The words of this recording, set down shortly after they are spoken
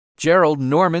Gerald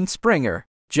Norman Springer.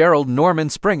 Gerald Norman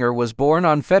Springer was born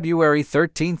on February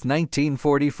 13,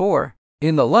 1944,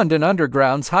 in the London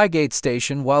Underground's Highgate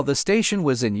Station while the station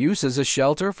was in use as a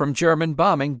shelter from German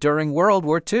bombing during World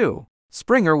War II.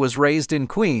 Springer was raised in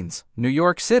Queens, New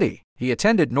York City. He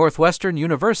attended Northwestern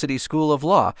University School of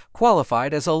Law,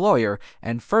 qualified as a lawyer,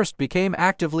 and first became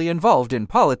actively involved in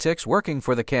politics working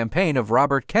for the campaign of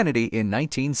Robert Kennedy in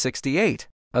 1968.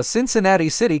 A Cincinnati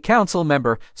City Council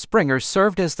member, Springer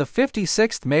served as the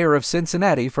 56th mayor of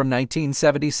Cincinnati from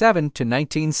 1977 to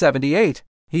 1978.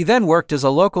 He then worked as a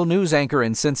local news anchor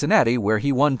in Cincinnati where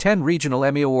he won 10 regional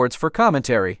Emmy Awards for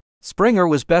commentary. Springer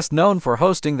was best known for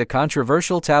hosting the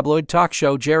controversial tabloid talk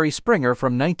show Jerry Springer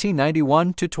from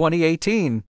 1991 to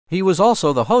 2018. He was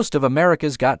also the host of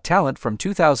America's Got Talent from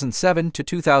 2007 to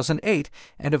 2008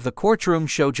 and of the courtroom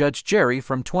show Judge Jerry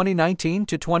from 2019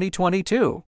 to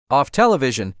 2022. Off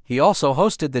television, he also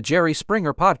hosted the Jerry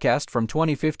Springer podcast from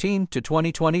 2015 to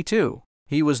 2022.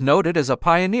 He was noted as a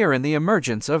pioneer in the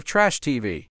emergence of trash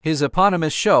TV. His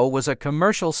eponymous show was a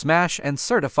commercial smash and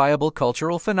certifiable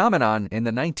cultural phenomenon in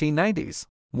the 1990s.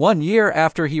 1 year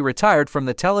after he retired from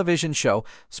the television show,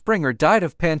 Springer died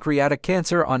of pancreatic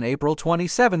cancer on April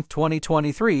 27,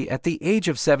 2023 at the age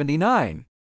of 79.